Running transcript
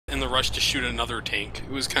rush to shoot another tank.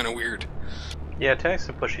 It was kind of weird. Yeah, tanks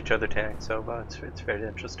can push each other tanks, so it's very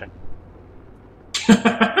interesting.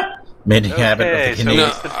 Mating habit of the Canadian,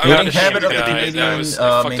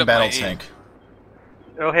 main battle aim. tank.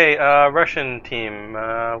 Oh hey, Russian team,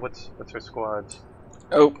 what's our squads?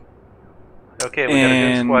 Oh. Okay, we got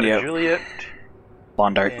a good squad yep. of Juliet.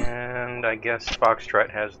 Bondart. And I guess Foxtrot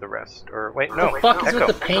has the rest. Or wait, no. What the fuck is Echo.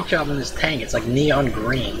 with the paint job on this tank? It's like neon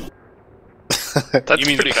green. That's You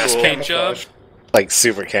mean pretty the best cool. paint job? Like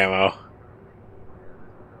super camo.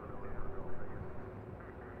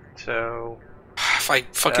 So If I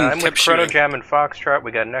fucking I'm with kept Chrono shooting. Jam and Foxtrot.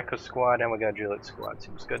 We got an Echo squad and we got a Juliet squad.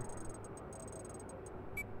 Seems good.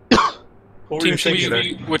 What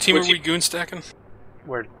team are we goon stacking?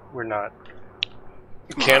 We're not.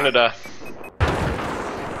 Canada.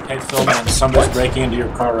 Hey Phil, man, somebody's breaking into your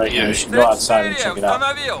car right now. You should go outside and check it out.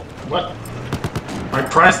 What? My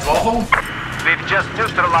prized Volvo? We've just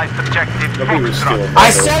neutralized objective Foxtrot. I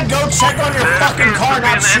said go check on your fucking car,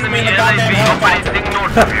 not shoot me in the goddamn helicopter.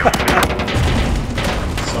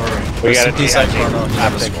 Sorry. We got a piece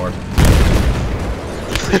have a score.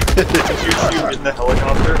 Did you shoot in the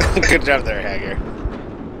helicopter? Good job there, Hager.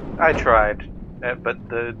 I tried, but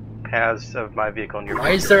the paths of my vehicle and your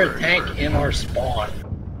Why is there a tank in our spawn?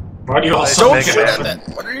 Why do you all So Mega shoot Man. then.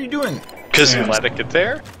 What are you doing? Because you let it get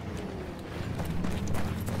there?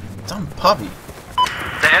 Dumb puppy.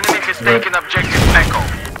 The enemy has taken objective Echo.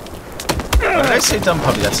 Why did I say dumb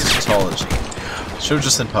puppy? That's a tautology. Should've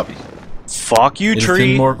just said puppy. Fuck you, Anything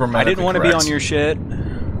tree. more I grammatically didn't want to be correct. on your shit.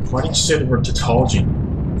 Why did you say the word tautology,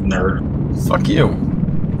 nerd? Fuck you.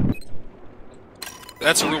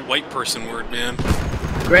 That's a real white person word, man.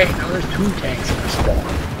 Great, now there's 2 tanks in our spawn.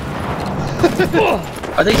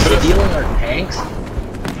 Are they stealing our tanks?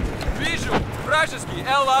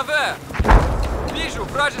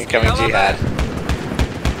 Incoming jihad.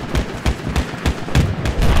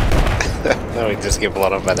 No, we just get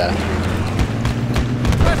blown up by that.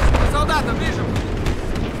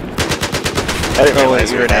 I didn't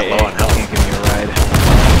realize we were that low on health. Give me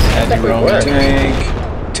a ride. Tank.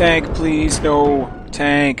 Tank, please. No.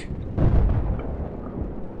 Tank.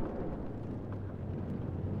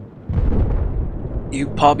 You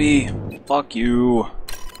puppy. Fuck you.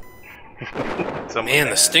 Man,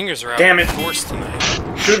 the stingers are out Damn of it. force tonight.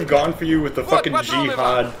 Should have gone for you with the fucking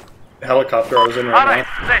jihad helicopter I was in right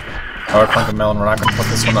now. Set. Alright, Funkin' Melon, we're not gonna put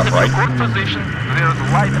this one up, right? Good position. There is a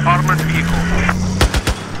light armored vehicle.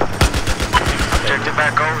 Objective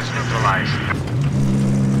Echo is neutralized.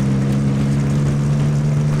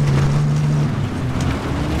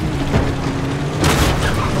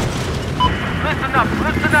 Listen up.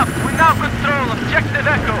 We now control objective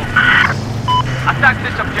Echo. Attack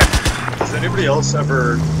this objective. Does anybody else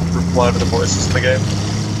ever reply to the voices in the game?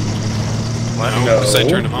 No, because I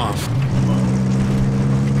turned them off.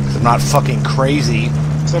 I'm not fucking crazy.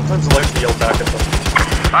 Sometimes I like to yell back at them.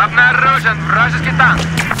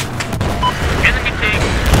 Enemy team.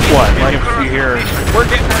 What? Like if you hear, we're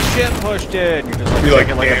getting our shit pushed in. You're just like, You're like,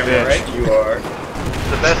 like a damn bitch. right you are.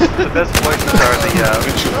 The best voices are the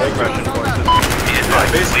Russian voices.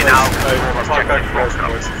 Basically, I talk back to Russian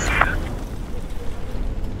voices.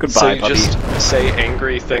 Goodbye, So you puppy. just say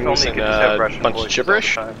angry If things only you and could just have a Russian bunch of voices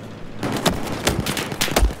gibberish? all the time.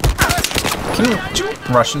 Do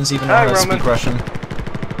Russians even know Hi, how to Roman. speak Russian?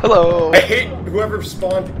 Hello! I hate whoever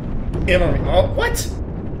spawned in on me. Oh, what?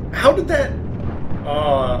 How did that? I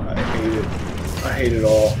hate it. I hate it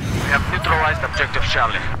all. We have neutralized objective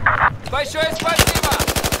Charlie.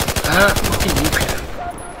 Fucking you can.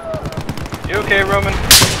 You okay, Roman?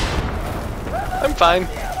 I'm fine.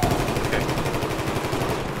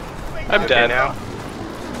 I'm Okay dead. now.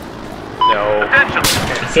 No. Attention.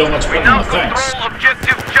 Phil, much We better now than thanks. control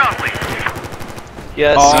objective Charlie.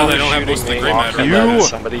 Yes, Oh, someone they don't have shooting most of the me gray off matter. and then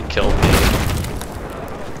somebody killed me.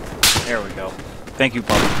 There we go. Thank you,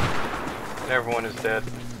 puppy. Everyone is dead.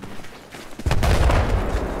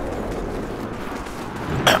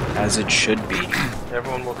 As it should be.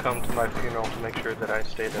 Everyone will come to my funeral to make sure that I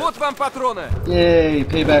stay dead. Yay,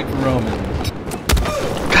 payback for Roman.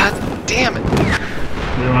 God damn it!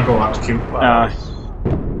 You don't want to go out to Q.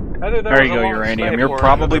 Either There was you a go, long Uranium. snipe You're or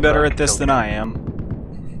probably another better bug at this killed than me. I am.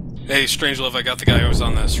 Hey, Strangelove, I got the guy who was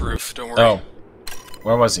on this roof. Don't worry. Oh.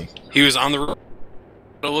 Where was he? He was on the roof.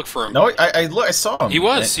 Go look for him. No, I saw him. He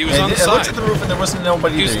was on the I looked side. at the roof and there wasn't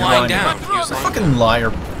nobody He was there. lying down. He was You're a lying fucking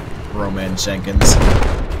liar, Roman Jenkins.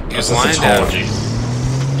 He was lying down.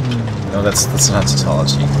 No, that's not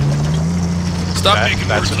tautology. Stop making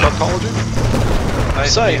That's words a up. tautology?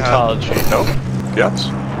 Nice Scientology. Nope. Yes.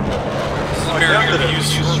 Mary,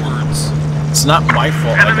 use your words. It's not my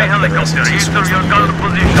fault. I Enemy got better helicopter SAT into scores your than you gun did.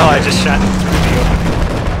 position. No, I just shot through the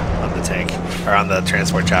opening on the tank, or on the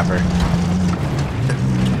transport chopper.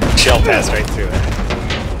 Shell passed right through it.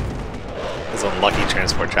 It was a lucky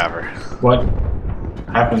transport chopper. What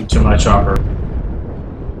happened to my chopper?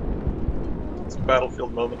 It's a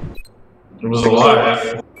battlefield moment. It was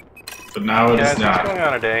alive, but now it is Guys, not. what's going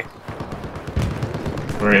on today?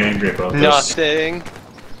 Very angry about this. Nothing.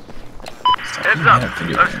 Heads up. I've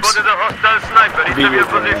spotted a hostile sniper. He's in your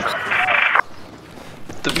position.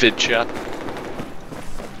 The vid chat.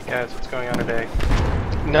 Guys, what's going on today?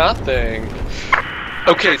 Nothing.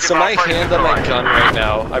 Okay, so my hand on my gun right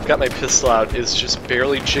now, I've got my pistol out, is just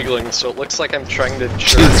barely jiggling, so it looks like I'm trying to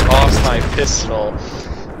jerk off my pistol.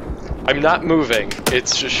 I'm not moving,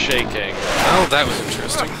 it's just shaking. Oh, that was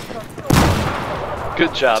interesting.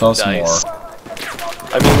 Good job, Tell us Dice. more.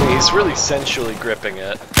 I mean, he's really sensually gripping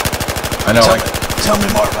it. I know, tell me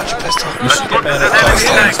more about your pistol. You should get better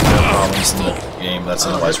at problems in the game, that's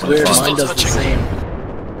otherwise really Weird, fun. mine does the same.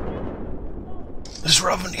 Just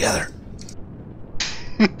rub them together.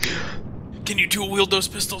 Can you dual wield those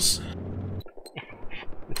pistols?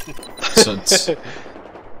 So it's...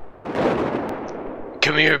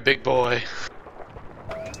 Come here, big boy.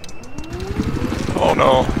 Oh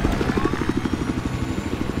no.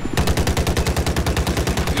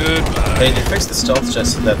 Goodbye. Hey, they fixed the stealth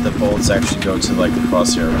just so that the bullets actually go to like the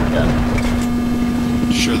crosshair again.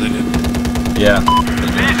 Sure they did. Yeah.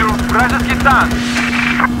 Вижу, вражеский танк.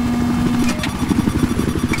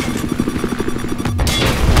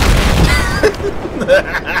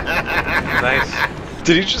 Nice.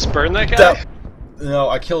 Did you just burn that guy? No,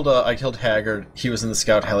 I killed Haggard. He was in the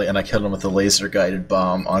scout heli, and I killed him with a laser-guided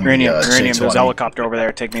bomb on Uranium, the Uranium, J-20. there's a helicopter over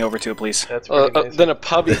there. Take me over to it, please. That's pretty amazing. Then a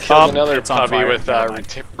puppy killed another it's on puppy fire. with a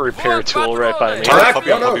repair tool right by me.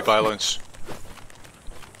 Puppy on puppy violence.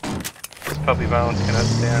 This puppy violence cannot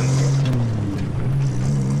stand.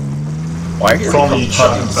 Why are you Call me called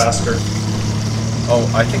shot him puppies? faster. Oh,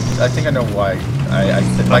 I think I know why.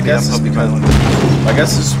 My guess is because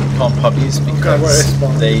it's called puppies because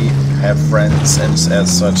they have friends and as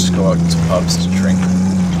such go out to pubs to drink.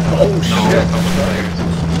 Oh shit!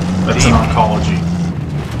 That's an oncology.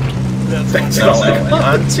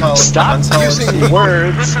 Stop using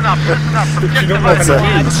words! Listen up, listen up. Subjective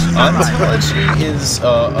Ontology is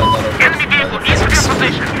another Enemy vehicle east of your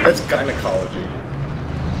position. That's gynecology.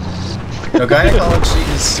 No, gynecology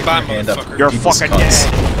is stick your hand up You're people's fucking cunts.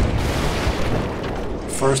 gay.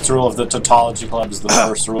 First rule of the tautology club is the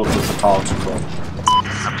first rule of the tautology club.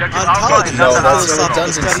 Objective Ontology No, is a that's philosophical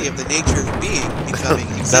redundant. study of the nature of being, becoming,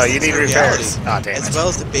 No, you existence, need or repairs. reality, Ah, damn as it. well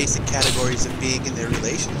as the basic categories of being and their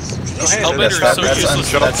relations. How better is so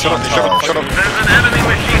useless? That's ontology. There's an enemy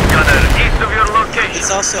machine gunner east of your location.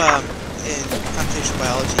 It's also, in computational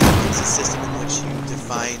biology, it's a system in which you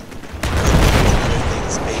define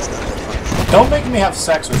things based on their function. Don't make me have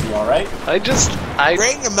sex with you, alright? I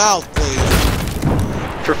Bring them out, please.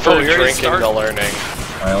 prefer we already drinking to started? learning.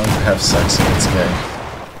 I only have sex if it's gay.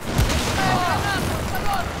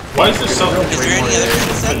 Why is there something Is there any other kind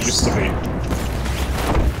of than it sex? used to be?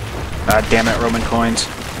 God damn it, Roman coins.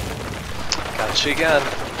 Got you again.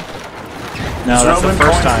 No, that's the Roman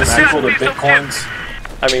first coins time. the sequel to Bitcoins?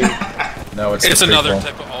 I mean, No, it's It's the another prequel.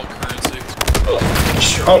 type of alt currency.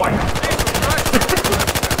 Oh, why not?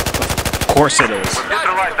 Of course it is.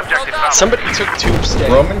 Neutralized objective Bravo. somebody took tube steak.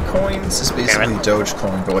 Roman coins is basically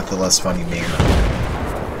Dogecoin, but with the less funny name.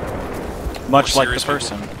 Much like the serious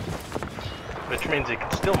person. Which means you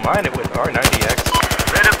can still mine it with R90X.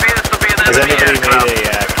 There appears to be an Has enemy anybody aircraft made a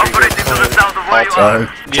operating to the south of where you are.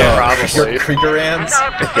 Yeah, probably. Kriegerans?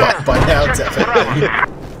 Yeah, by now, definitely.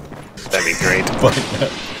 That'd be great. But,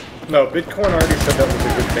 No, Bitcoin already said that was a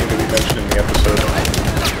good thing to be mentioned in the episode.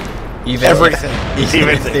 even Everything. even if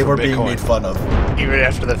Everything they for were being Bitcoin. made fun of. Even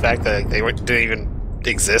after the fact that they didn't even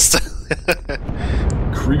exist.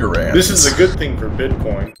 Kriegerans. This is a good thing for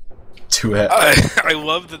Bitcoin. To have. I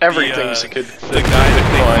love that Everything's a good the guy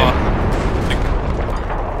that they thought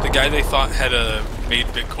the guy they thought had made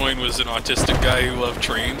Bitcoin was an autistic guy who loved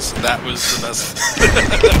trains. That was the best.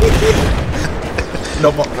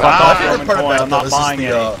 No, my favorite part Roman coin, about I'm that not was just buying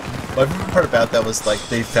my favorite part about that was like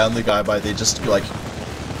they found the guy by they just like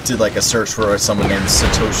did like a search for someone named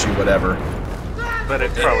Satoshi whatever. But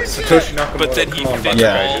it probably Satoshi Nakamoto. But then he come on, fit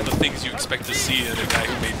Yeah. all the things you expect to see in a guy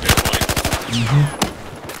who made Bitcoin.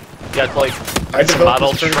 Got like I some developed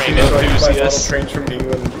model this train currency so I can buy model enthusiasts. trains from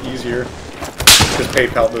England easier. Because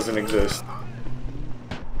PayPal doesn't exist.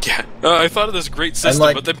 Yeah, I thought of this great system,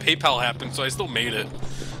 like- but then PayPal happened, so I still made it.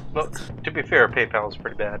 Well, to be fair, PayPal is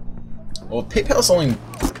pretty bad. Well, PayPal's only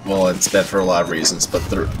it's bad for a lot of reasons, but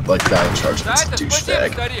they're like the guy in charge of it's a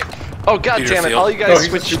douchebag. Oh god Peter damn it! Field. All you guys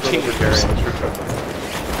switched teams.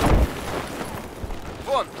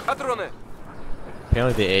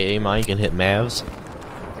 Apparently the AA mine can hit Mavs.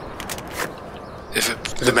 If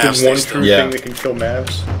Is the it map the one stays true down. thing that can kill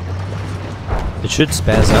Mavs? It should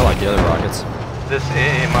spaz out like the other rockets. This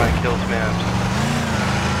AA mine kills Mavs.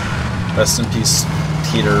 Rest in peace,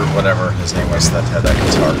 Peter, whatever his name was, that had that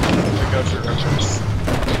guitar.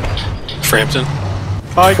 Frampton.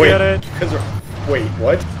 I get it. Wait,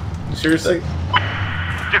 what? Seriously?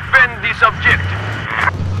 Defend this objective.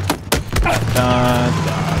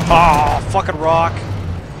 Oh, fucking rock.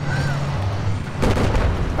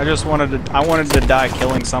 I wanted to die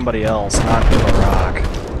killing somebody else, not with a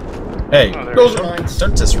rock. Hey, Those are mines.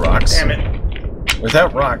 don't diss rocks. Damn it.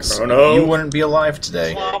 Without rocks, Oh, no. you wouldn't be alive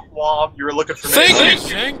today. Womp womp, you were looking for me. Thank you,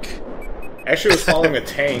 Zink! Actually, I was following a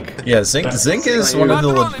tank. Yeah, zinc is one of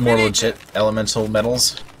the more legit elemental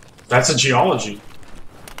metals. That's a geology.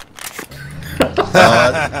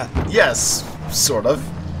 Yes, sort of.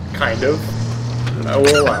 Kind of. I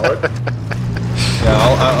will allow it.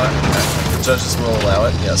 Yeah, the judges will allow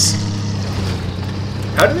it, yes.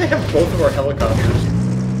 How do they have both of our helicopters?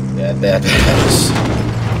 Bad.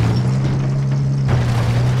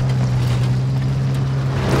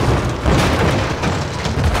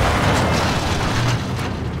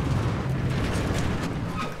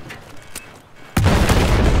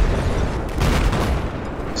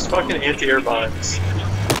 It's fucking anti-air bombs.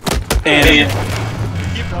 And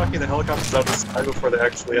You keep knocking the helicopters out of the sky before they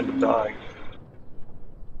actually end up dying.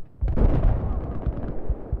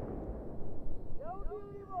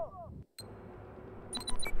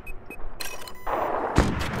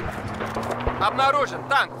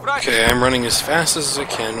 Okay, I'm running as fast as I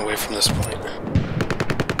can away from this point.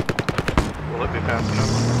 Will it be fast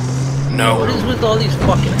enough? No. What is with all these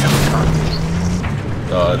fucking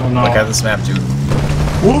helicopters? Look at this map, dude.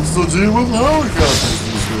 What's the deal with helicopters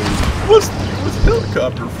these days? What's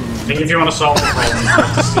helicopter food? I think if you want to solve the problem, you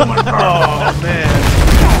have to steal my car. Oh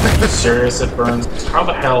man. Serious, it burns. How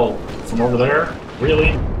the hell? From over there?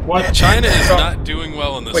 Really? What? China is not doing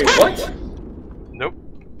well in this Wait, game. what? Nope.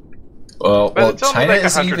 Well, But it's only China like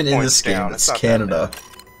isn't 100 even in points this game, down. it's It's not that Canada.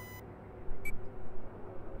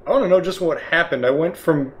 I want to know just what happened. I went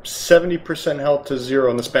from 70% health to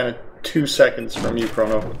 0 in the span of 2 seconds from you,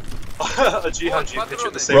 Chrono. A G1G picture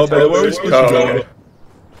at the same Well, time. but where's Oh, okay.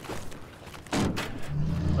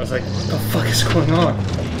 I was like, what the fuck is going on?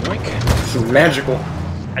 This is magical.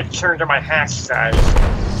 I turned to my hash size.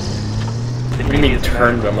 What do you mean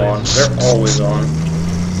turned them on? They're always on.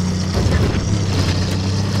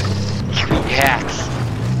 Hacks.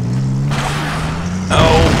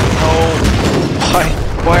 oh,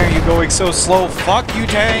 why are you going so slow? Fuck you,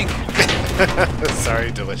 tank.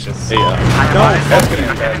 Sorry, delicious. Hey, that's gonna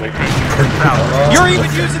end badly. You're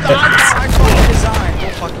even using the icon design. Go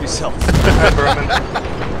fuck yourself.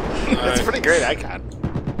 That's a pretty great icon.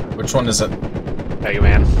 Which one is it? Mega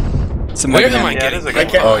Man. It's a Where Mega am I Man. getting? I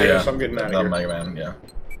can't Oh, finish, yeah. so I'm getting out of Not here. Mega Man, yeah.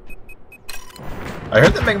 I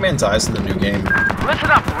heard that Mega Man dies in the new game.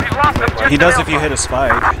 Listen up, we've lost objective. He does if you hit a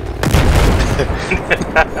spike.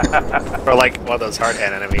 Or like one of those hard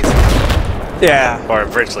hand enemies. Yeah. Or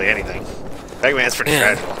virtually anything. Mega Man's pretty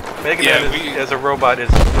fragile. Mega Yeah, Man is, as a robot is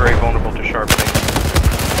very vulnerable to sharp things.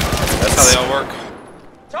 That's how they all work.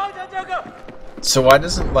 So why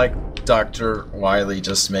doesn't, like, Dr. Wily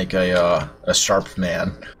just make a sharp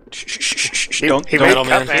man? Don't. He Metal made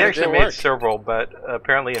Man. Cut He Man actually do made work. several, but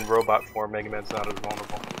apparently in robot form, Mega Man's not as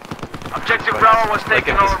vulnerable. Objective Bravo was Like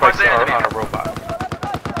taken if the over by spikes the are enemy. on a robot.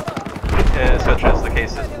 Such as the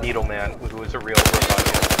case of Needle Man, who is a real robot.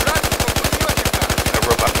 A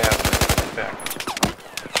robot man, in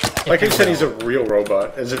fact. Like I said, he's a real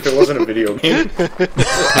robot, as if it wasn't a video game. No,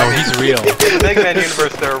 he's real. In the Mega Man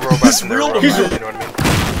universe, there are robots and there are robots, He's you know what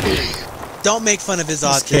I mean? Don't make fun of his He's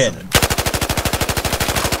autism. canon.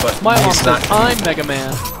 But My mom he's says not. I'm Mega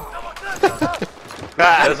Man.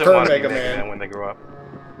 Doesn't Per want to be Mega Mega Man. Man when they grow up.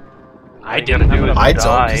 I You gotta didn't do know is I don't,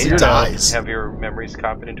 die 'cause he and dies. have your memories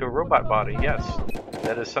copied into a robot body. Yes,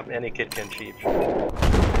 that is something any kid can achieve.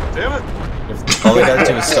 Damn it! If all they gotta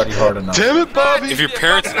do is study hard enough. Damn it, Bobby! If your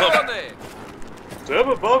parents love Damn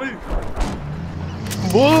it, Bobby!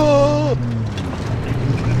 Whoa!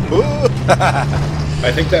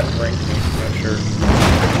 I think that ranked me, I'm not sure.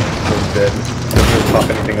 Was dead. Doesn't really pop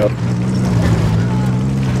anything up.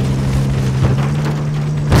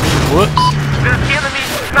 There's enemy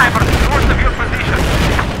snipers north of your position.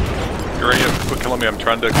 You're ready to quit killing me, I'm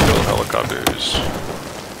trying to kill helicopters.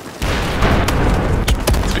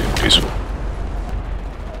 Just being peaceful.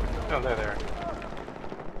 Oh, they're there.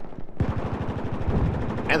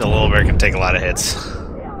 And the little bear can take a lot of hits.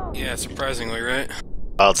 Yeah, surprisingly, right?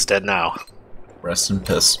 Well, it's dead now. Rest in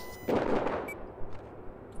piss.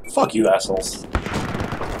 Fuck you, assholes.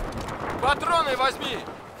 Патроны возьми!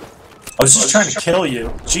 I was just trying to kill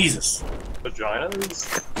you. Jesus.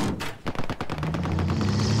 Vaginas?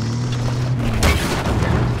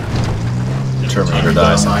 Terminator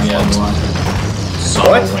dies in the end.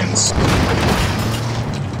 What? Wins.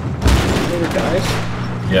 Terminator dies?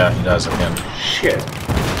 Yeah, he dies at the end. Shit.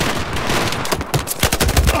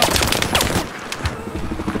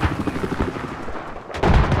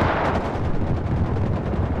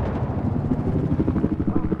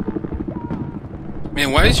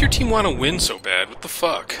 Man, why does your team want to win so bad? What the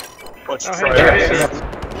fuck? Let's try it.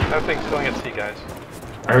 How things going at sea, guys?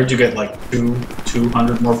 I heard you get like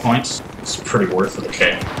 200 more points. It's pretty worth it,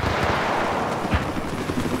 okay.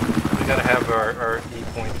 We gotta have our E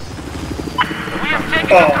points. We have taken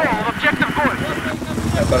control of objective point.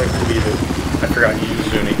 I thought it could be the... I forgot you used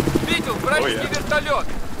Zuni. Видел вражеский вертолет.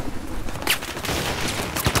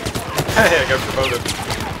 Hey, I got promoted.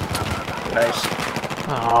 Nice.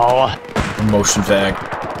 Oh. Promotion fag.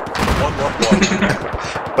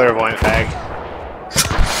 1-1-1. Clairvoyant fag.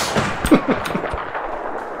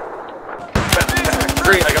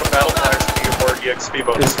 Great, I got a battle tag to get more EXP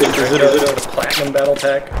bonus. Is it a platinum battle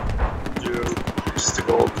tag? Dude, just a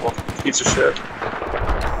gold one. Piece of shit.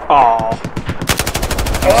 Aw.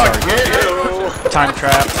 Oh, yeah! Time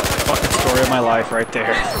trap. Fucking story of my life right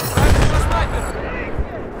there.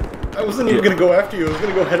 I wasn't even gonna go after you. I was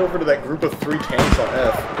gonna go head over to that group of 3 tanks on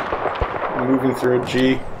F. Moving through a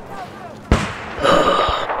G.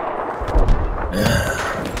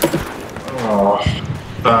 Oh,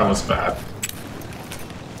 that was bad.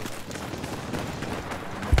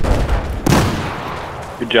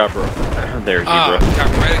 Good job, bro. There's you, bro. Got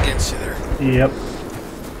right against you there. Yep.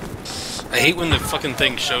 I hate when the fucking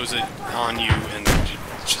thing shows it on you and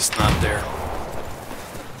it's just not there.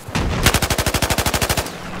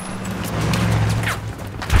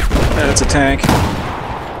 That's a tank.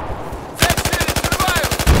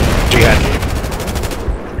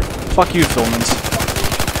 Fuck you, Filmans.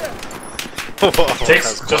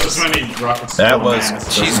 Takes just as many rockets. That was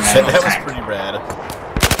pretty rad.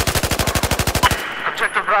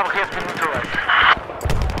 Objective Bravo has been neutralized.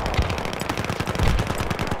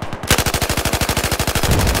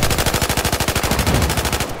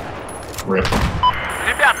 Rip.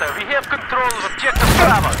 Ребята, we have control of objective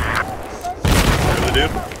Bravo. Really,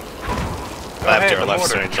 dude? Left or left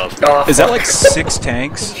strange love. Oh, Is that like 6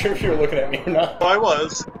 tanks? I wasn't sure if you were looking at me or not. Oh, I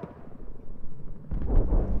was.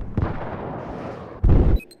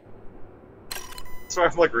 So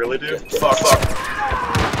I'm like, really, dude? Fuck.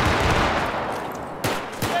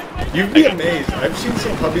 You'd be amazed. I've seen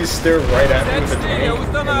some puppies stare right at me with a tank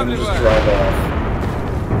and then just drive off.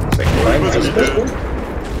 It's like, I'm invisible?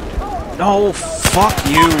 No, fuck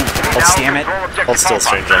you. Oh, damn it. Hold still,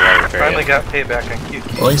 strange love. Finally got payback on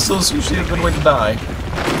QQ. Well, he still's usually a good way to die.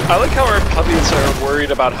 I like how our puppies are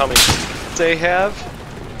worried about how many they have.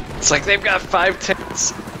 It's like they've got 5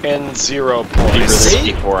 tanks and 0 points.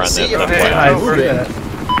 See? On that. I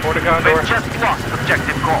Just lost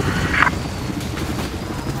objective goal.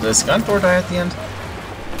 Does Gunthor die at the end?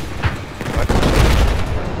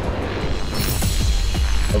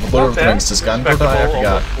 Of the Lord of the Rings, does Gunthor die? I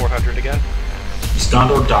forgot. 400 again. Does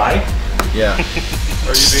Gondor die? Yeah.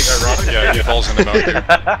 Are you being ironic? Yeah, he falls in the Mountain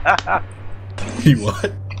Dew. He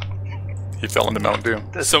what? He fell in the Mountain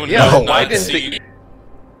Dew. Someone Yeah, who has why not didn't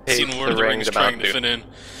seen Lord of the Rings trying to fit in.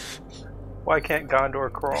 Why can't Gondor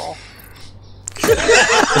crawl?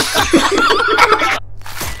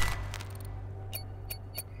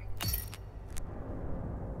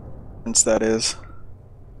 That is.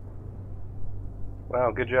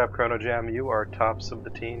 Wow, good job, Chrono Jam. You are tops of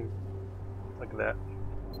the team. Look at that.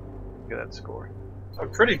 Look at that score.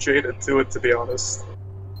 I'm pretty jaded to it, to be honest.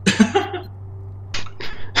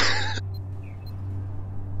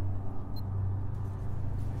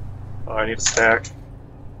 Oh, I need a stack.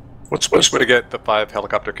 What's the best way to get the 5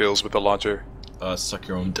 helicopter kills with the launcher? Suck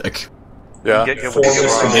your own dick. Yeah. Get with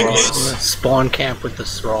the Spawn camp with the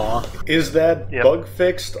straw. Is that bug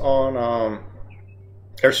fixed on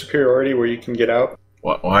air superiority where you can get out?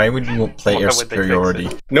 Why would you play air superiority?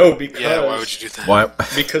 No, because why would you do that? Why?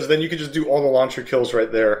 Because then you can just do all the launcher kills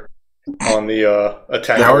right there on the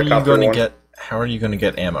attack. How are you going to get? How are you going to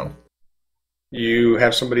get ammo? You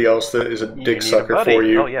have somebody else that is a dick sucker for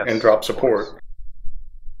you and drop support.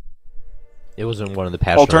 It wasn't one of the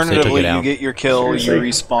patch notes. Alternatively, they took it you out. get your kill, you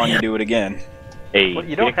respawn, you do it again. Hey, well,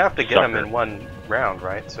 you don't have to get them in one round,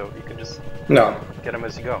 right? So you can just get them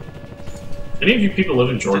as you go. Any of you people live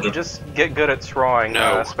in Georgia? Just get good at strawing,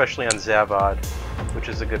 especially on Zavad. which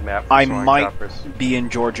is a good map for I soaring might choppers. be in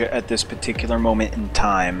Georgia at this particular moment in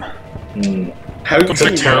time. How do you Is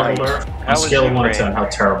it terrible like? there? On a scale of 1 to 10, how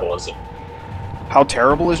terrible is it? How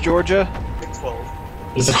terrible is Georgia?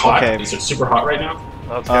 12. Is it hot? Okay. Is it super hot right now?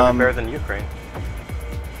 Well, it's gotta be better than Ukraine.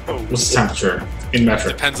 What's the temperature in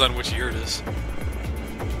metric? Depends on which year it is.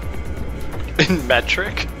 In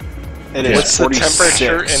metric? It is What's the 46.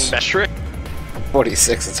 temperature in metric?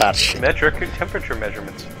 46, it's hot shit. Metric temperature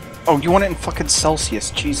measurements. Oh, you want it in fucking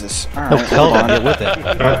Celsius? Jesus. Alright, No, hold on. get with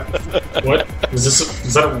it. What?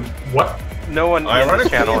 Is that a what? No one on this Ironically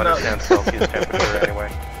channel enough- understands Celsius temperature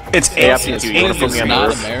anyway. It's Hey, Celsius. you want to put me on the Not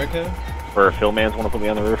roof? America? Or Philmans want to put me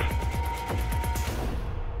on the roof?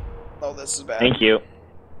 Oh, this is bad. Thank you.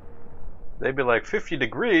 They'd be like, 50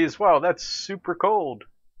 degrees? Wow, that's super cold.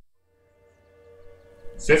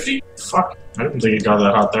 50? Fuck. I didn't think it got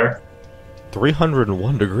that hot there.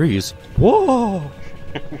 301 degrees. Whoa!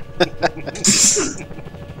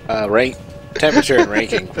 Temperature and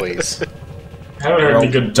ranking, please. I haven't heard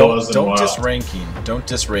any good buzz in a Don't while. diss ranking. Don't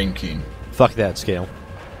diss ranking. Fuck that scale.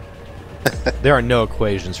 There are no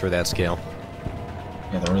equations for that scale.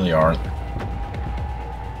 Yeah, there really aren't.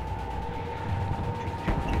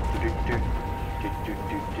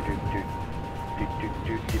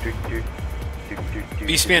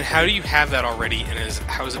 Beastman, how do you have that already, and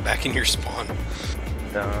how is it back in your spawn?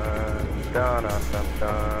 I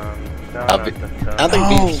don't think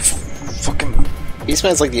fucking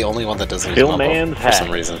Beastman's like the only one that doesn't use Philman's mumble for hat.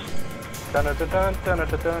 some reason. I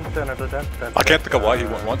can't think of why he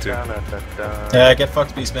wouldn't want to. Yeah, get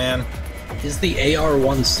fucked, Beastman. Is the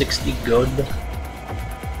AR-160 good?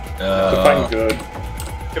 Define good.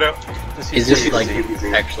 Get out. Is it like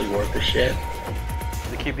actually worth the shit?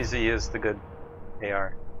 The QBZ is the good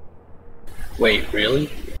AR. Wait, really?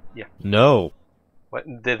 Yeah. No. What?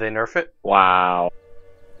 Did they nerf it? Wow.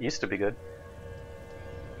 Used to be good.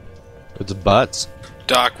 It's butts.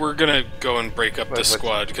 Doc, we're gonna go and break up this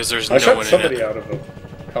squad because there's I no shot one in somebody it. out of a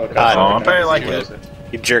helicopter. I bet I like it.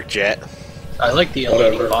 You jerk jet. I like the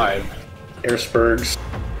Whatever. L85. Airsbergs.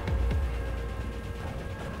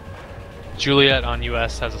 Juliet on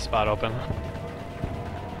US has a spot open.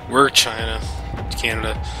 We're China,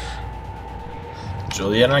 Canada.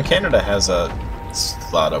 Juliet on Canada has a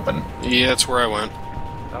slot open. Yeah, that's where I went.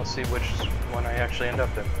 I'll see which one I actually end up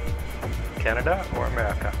in. Canada or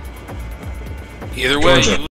America? Either way, Georgia.